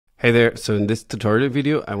Hey there, so in this tutorial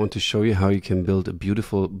video I want to show you how you can build a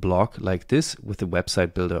beautiful blog like this with the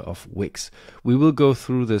website builder of Wix. We will go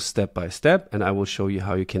through this step by step and I will show you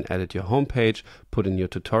how you can edit your homepage, put in your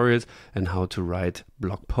tutorials and how to write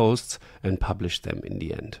blog posts and publish them in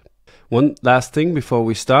the end. One last thing before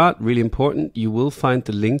we start, really important, you will find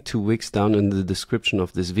the link to Wix down in the description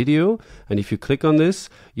of this video. And if you click on this,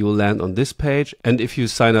 you will land on this page. And if you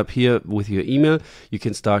sign up here with your email, you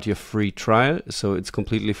can start your free trial. So it's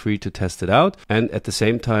completely free to test it out. And at the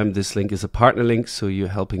same time, this link is a partner link. So you're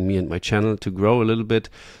helping me and my channel to grow a little bit.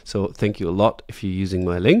 So thank you a lot if you're using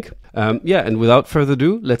my link. And without further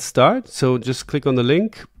ado, let's start. So just click on the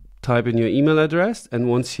link. Type in your email address, and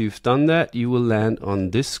once you've done that, you will land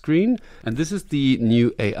on this screen. And this is the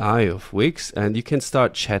new AI of Wix, and you can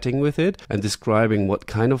start chatting with it and describing what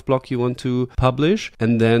kind of blog you want to publish,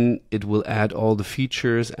 and then it will add all the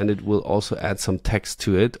features and it will also add some text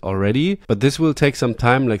to it already. But this will take some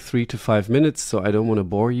time, like 3 to 5 minutes, so I don't want to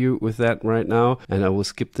bore you with that right now, and I will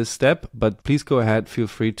skip this step. But please go ahead, feel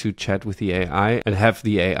free to chat with the AI and have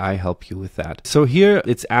the AI help you with that. So here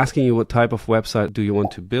it's asking you what type of website do you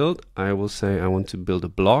want to build. I will say I want to build a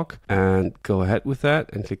blog and go ahead with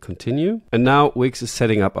that and click continue. And now Wix is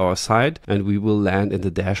setting up our site and we will land in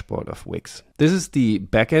the dashboard of Wix. This is the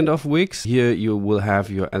backend of Wix. Here you will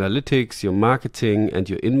have your analytics, your marketing and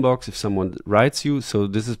your inbox if someone writes you. So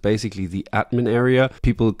this is basically the admin area.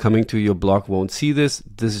 People coming to your blog won't see this.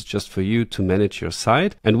 This is just for you to manage your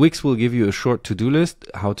site. And Wix will give you a short to-do list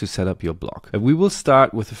how to set up your blog. And we will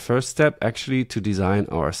start with the first step actually to design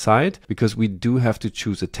our site, because we do have to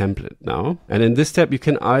choose a template now. And in this step you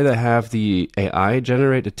can either have the AI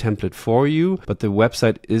generate a template for you, but the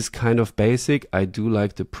website is kind of basic. I do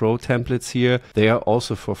like the pro templates here. They are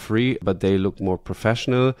also for free, but they look more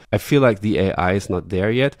professional. I feel like the AI is not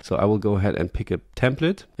there yet, so I will go ahead and pick a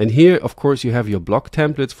template. And here, of course, you have your blog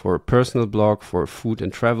templates for a personal blog, for a food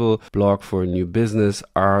and travel blog, for a new business,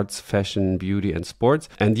 arts, fashion, beauty, and sports.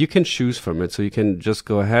 And you can choose from it. So you can just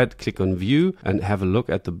go ahead, click on view and have a look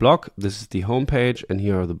at the blog. This is the homepage and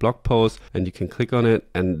here are the blog posts, and you can click on it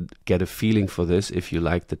and get a feeling for this if you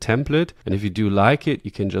like the template. And if you do like it,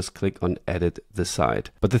 you can just click on edit the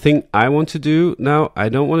site. But the thing I want to do now, I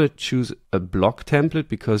don't want to choose a blog template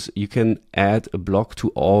because you can add a blog to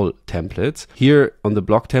all templates. Here on the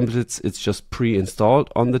blog templates, it's just pre-installed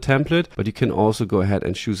on the template, but you can also go ahead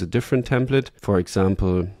and choose a different template. For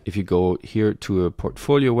example, if you go here to a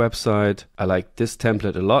portfolio website, I like this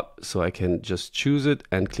template a lot, so I can just choose it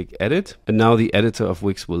and click edit. And now the editor of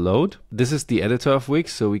Wix will load. This is the editor of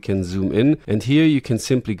Wix, so we can zoom in, and here you can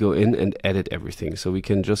simply go in and edit everything. So we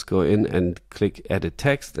can just go in and click edit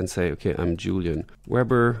text and say, okay, I'm Julian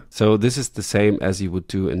Weber. So this is the same as you would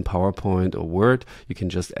do in PowerPoint or Word. You can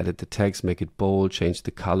just edit the text, make it bold, change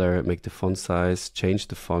the color, make the font size, change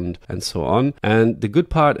the font, and so on. And the good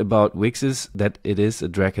part about Wix is that it is a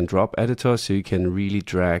drag and drop editor, so you can really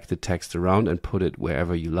drag the text around and put it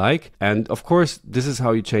wherever you like. And of course, this is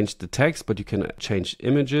how you change the text, but you can change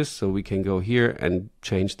images. So we can go here and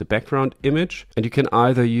change the background image. And you can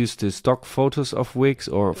either use the stock photos of Wix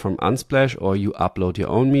or from Unsplash, or you upload your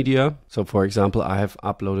own media. So for example, I have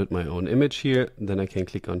uploaded my own image here, then I can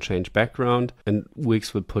click on change background and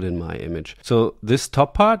Wix will put in my image. So this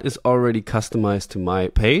top part is already customized to my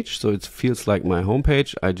page, so it feels like my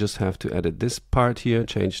homepage. I just have to edit this part here,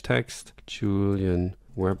 change text,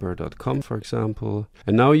 julianweber.com, for example.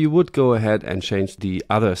 And now you would go ahead and change the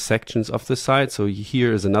other sections of the site. So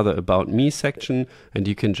here is another about me section, and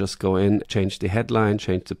you can just go in, change the headline,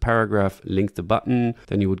 change the paragraph, link the button.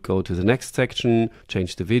 Then you would go to the next section,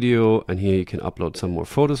 change the video, and here you can upload some more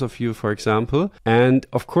photos of you, for example. And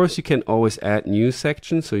of course you can always add new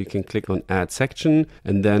sections, so you can click on add section,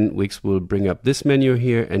 and then Wix will bring up this menu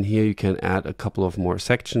here, and here you can add a couple of more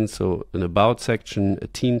sections. So an about section, a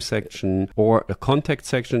team section, or a contact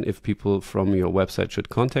section if people from your website should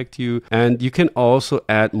contact you. And you can also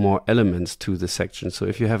add more elements to the section. So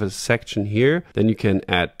if you have a section here, then you can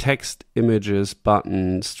add text, images,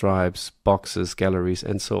 buttons, stripes, boxes, galleries,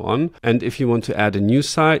 and so on. And if you want to add a new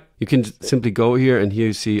site, you can simply go here, and here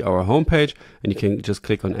you see our homepage, and you can just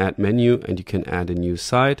click on add menu and you can add a new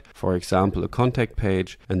site, for example, a contact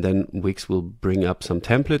page, and then Wix will bring up some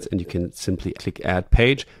templates and you can simply click add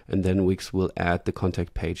page, and then Wix will add the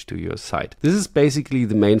contact page to your site. This is basically basically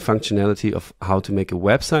the main functionality of how to make a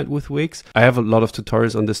website with Wix. I have a lot of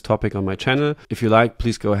tutorials on this topic on my channel. If you like,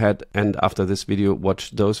 please go ahead and after this video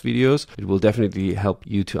watch those videos. It will definitely help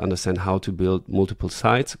you to understand how to build multiple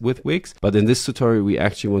sites with Wix. But in this tutorial we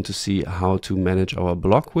actually want to see how to manage our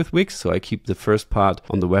blog with Wix. So I keep the first part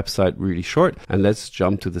on the website really short, and let's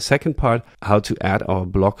jump to the second part, how to add our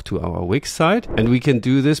blog to our Wix site. And we can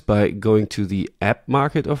do this by going to the app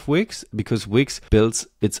market of Wix, because Wix builds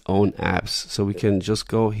its own apps. So we can just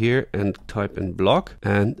go here and type in blog,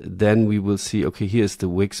 and then we will see, okay, here's the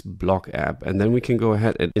Wix blog app, and then we can go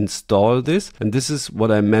ahead and install this. And this is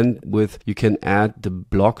what I meant with you can add the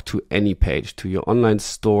blog to any page, to your online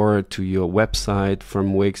store, to your website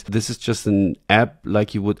from Wix. This is just an app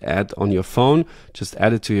like you would add on your phone. Just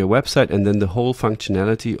add it to your website, and then the whole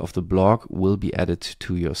functionality of the blog will be added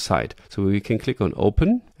to your site. So we can click on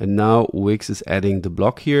open, and now Wix is adding the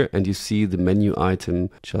blog here, and you see the menu item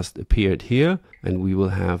just appeared here, and we will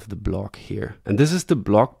have the blog here. And this is the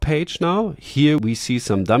blog page now. Here we see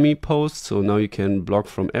some dummy posts. So now you can blog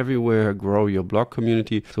from everywhere, grow your blog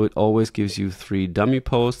community. So it always gives you 3 dummy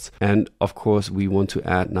posts. And of course, we want to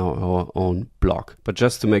add now our own blog. But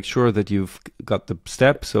just to make sure that you've got the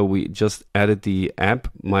step, so we just added the app,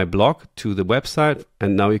 my blog, to the website.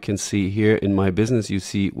 And now you can see here in my business, you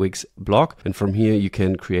see Wix blog. And from here, you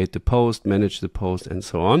can create the post, manage the post, and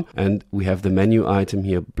so on. And we have the menu item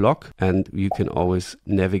here, blog, and you can always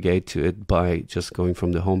navigate to it by just going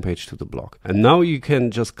from the homepage to the blog. And now you can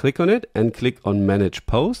just click on it and click on manage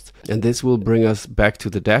posts. And this will bring us back to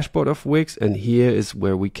the dashboard of Wix. And here is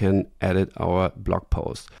where we can edit our blog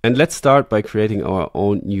post. And let's start by creating our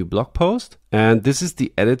own new blog post. And this is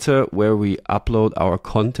the editor where we upload our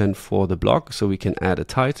content for the blog. So we can add a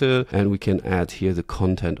title and we can add here the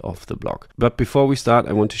content of the blog. But before we start,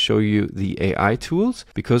 I want to show you the AI tools,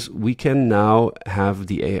 because we can now have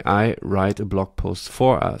the AI write a blog post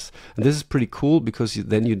for us. And this is pretty cool, because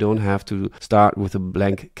then you don't have to start with a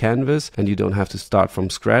blank canvas and you don't have to start from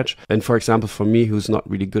scratch. And for example, for me, who's not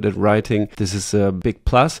really good at writing, this is a big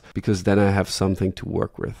plus, because then I have something to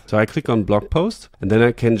work with. So I click on blog post, and then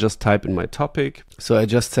I can just type in my topic. So I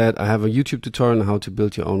just said I have a YouTube tutorial on how to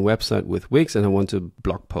build your own website with Wix, and I want a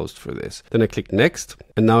blog post for this. Then I click next,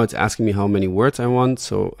 and now it's asking me how many words I want.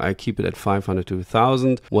 So I keep it at 500 to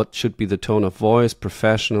 1000. What should be the tone of voice?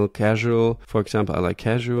 Professional, casual. For example, I like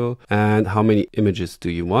casual. And how many images do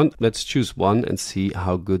you want? Let's choose one and see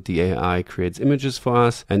how good the AI creates images for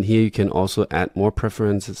us. And here you can also add more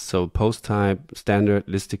preferences. So post type, standard,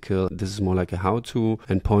 listicle. This is more like a how-to,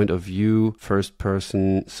 and point of view, first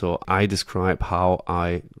person. So I describe how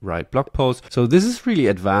I write blog posts. So this is really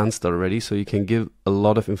advanced already. So you can give a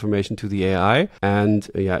lot of information to the AI, and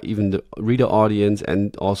even the reader audience,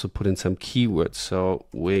 and also put in some keywords. So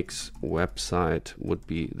Wix website would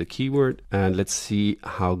be the keyword, and let's see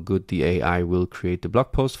how good the AI will create the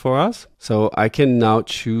blog post for us. So I can now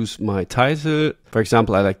choose my title. For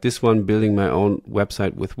example, I like this one, building my own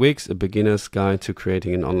website with Wix, a beginner's guide to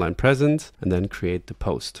creating an online presence, and then create the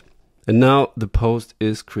post. And now the post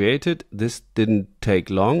is created. This didn't take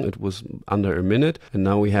long. It was under a minute. And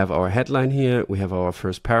now we have our headline here. We have our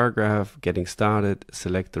first paragraph, getting started,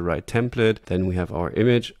 select the right template. Then we have our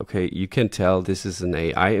image. Okay, you can tell this is an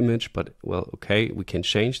AI image, but well, okay, we can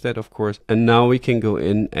change that, of course. And now we can go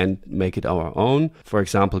in and make it our own. For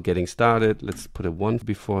example, getting started. Let's put a 1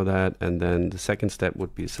 before that. And then the second step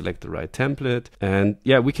would be select the right template. And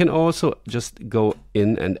yeah, we can also just go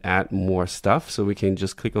in and add more stuff. So we can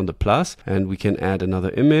just click on the plus, and we can add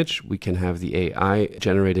another image. We can have the AI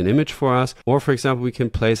generate an image for us. Or for example, we can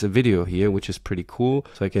place a video here, which is pretty cool.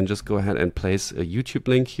 So I can just go ahead and place a YouTube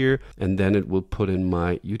link here, and then it will put in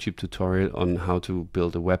my YouTube tutorial on how to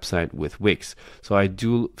build a website with Wix. So I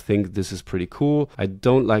do think this is pretty cool. I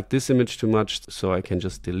don't like this image too much, so I can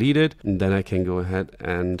just delete it, and then I can go ahead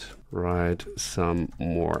and write some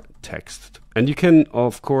more text. And you can,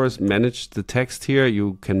 of course, manage the text here.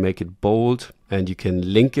 You can make it bold, and you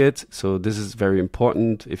can link it. So this is very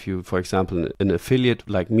important. If you, for example, an affiliate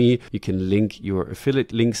like me, you can link your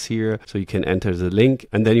affiliate links here. So you can enter the link,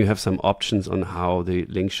 and then you have some options on how the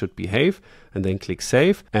link should behave, and then click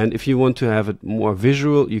save. And if you want to have it more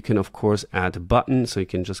visual, you can of course add a button. So you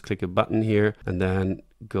can just click a button here, and then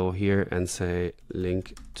go here and say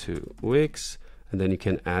link to Wix. And then you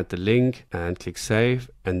can add the link and click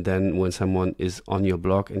save. And then when someone is on your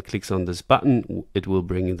blog and clicks on this button, it will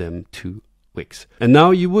bring them to Wix. And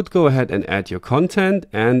now you would go ahead and add your content.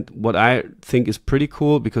 And what I think is pretty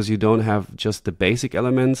cool, because you don't have just the basic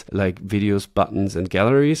elements like videos, buttons, and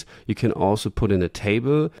galleries, you can also put in a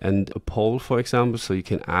table and a poll, for example, so you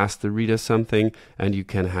can ask the reader something, and you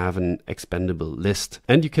can have an expandable list.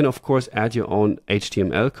 And you can of course add your own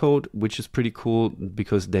HTML code, which is pretty cool,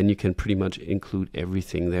 because then you can pretty much include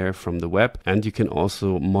everything there from the web. And you can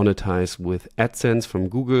also monetize with AdSense from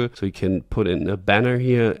Google, so you can put in a banner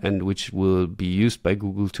here, and which will be used by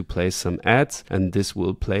Google to place some ads, and this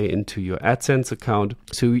will play into your AdSense account.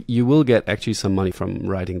 So you will get actually some money from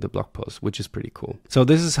writing the blog post, which is pretty cool. So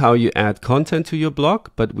this is how you add content to your blog,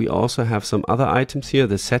 but we also have some other items here,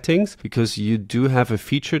 the settings, because you do have a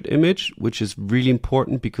featured image, which is really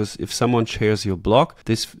important, because if someone shares your blog,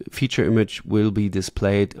 this feature image will be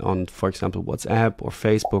displayed on, for example, WhatsApp or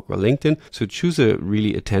Facebook or LinkedIn. So choose a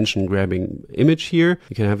really attention grabbing image here.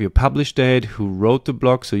 You can have your publish date, who wrote the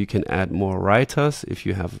blog, so you can add more writers if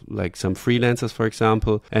you have like some freelancers, for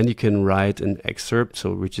example, and you can write an excerpt,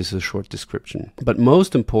 so which is a short description. But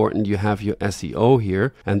most important, you have your SEO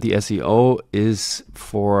here, and the SEO is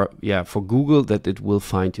for Google, that it will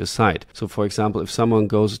find your site. So for example, if someone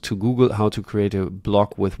goes to Google how to create a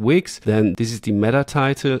blog with Wix, then this is the meta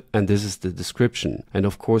title and this is the description. And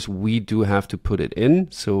of course we do have to put it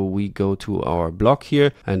in. So we go to our blog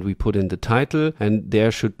here and we put in the title, and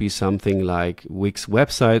there should be something like Wix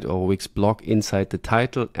website or Wix blog inside the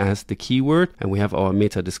title as the keyword, and we have our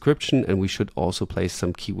meta description, and we should also place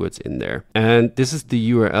some keywords in there. And this is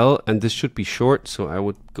the URL, and this should be short, so I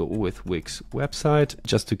would go with Wix website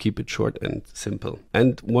just to keep it short and simple.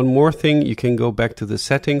 And one more thing, you can go back to the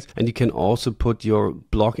settings and you can also put your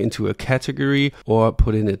blog into a category or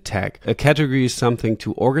put in a tag. A category is something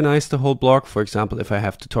to organize the whole blog. For example, if I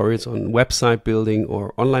have tutorials on website building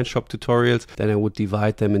or online shop tutorials, then I would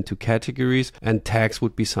divide them into categories, and tags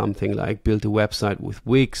would be something like build a website with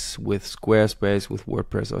Wix, with Squarespace, with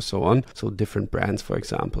WordPress, or so on. So different brands, for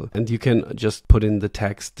example. And you can just put in the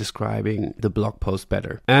text describing the blog post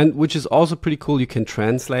better. And which is also pretty cool, you can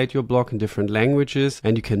translate your blog in different languages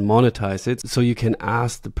and you can monetize it. So you can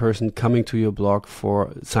ask the person coming to your blog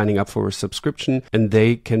for signing up for a subscription, and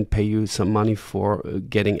they can pay you some money for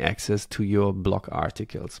getting access to your blog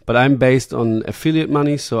articles. But I'm based on affiliate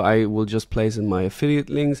money, so I will just place in my affiliate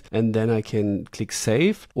links, and then I can click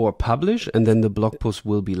save or publish, and then the blog post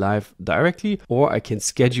will be live directly. Or I can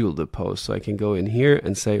schedule the post, so I can go in here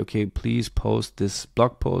and say, okay, please post this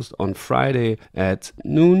blog post on Friday at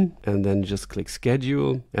noon, and then just click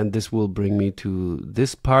schedule, and this will bring me to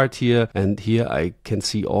this part here, and here I can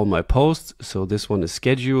see all my posts. So this one is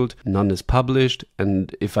scheduled, none is published,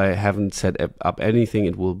 and if I haven't set up anything,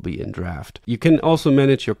 it will be in draft. You can also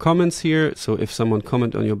manage your comments here, so if someone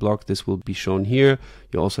comment on your blog, this will be shown here.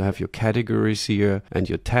 You also have your categories here and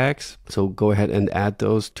your tags, so go ahead and add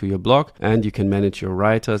those to your blog. And you can manage your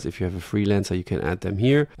writers. If you have a freelancer, you can add them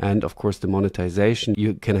here. And of course the monetization,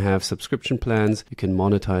 you can have subscription plans, you can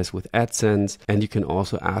monetize with AdSense, and you can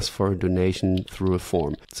also ask for a donation through a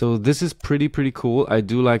form. So this is pretty cool. I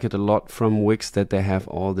do like it a lot from Wix that they have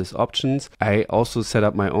all these options. I also set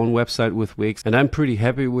up my own website with Wix, and I'm pretty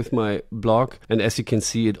happy with my blog. And as you can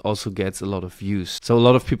see, it also gets a lot of views. So a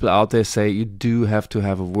lot of people out there say you do have to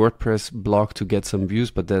have a WordPress blog to get some views,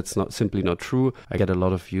 but that's simply not true. I get a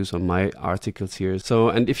lot of views on my articles here. So,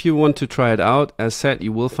 and if you want to try it out, as said,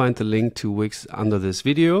 you will find the link to Wix under this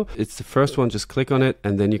video. It's the first one, just click on it,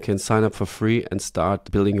 and then you can sign up for free and start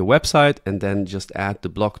building a website, and then just add the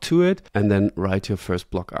blog to it, and then write your first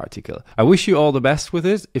blog article. I wish you all the best with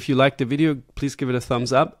it. If you liked the video, please give it a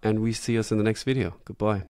thumbs up, and we see us in the next video. Goodbye.